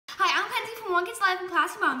Plunket's Life and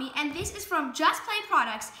Classy Mommy, and this is from Just Play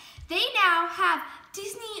Products. They now have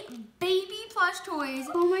Disney baby plush toys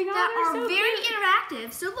that are so very cute.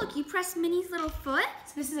 interactive. So look, you press Minnie's little foot.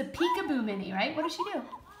 So this is a peekaboo Minnie, right? What does she do?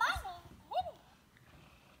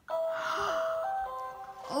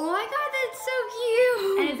 Oh my God, that's so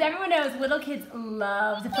cute. And as everyone knows, little kids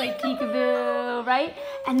love to play peekaboo, right?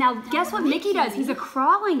 And now guess what Mickey does? He's a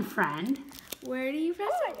crawling friend. Where do you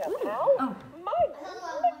press it? Oh. My name's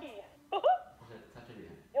Mickey.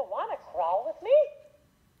 You want to crawl with me?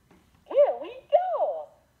 Here we go.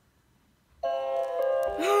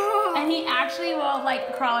 And he actually will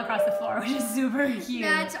like crawl across the floor, which is super cute.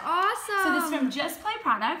 That's awesome. So this is from Just Play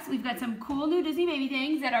Products. We've got some cool new Disney baby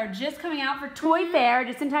things that are just coming out for Toy Fair,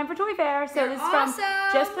 just in time for Toy Fair. So this is from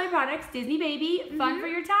Just Play Products, Disney Baby, fun for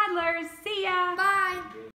your toddlers. See ya. Bye.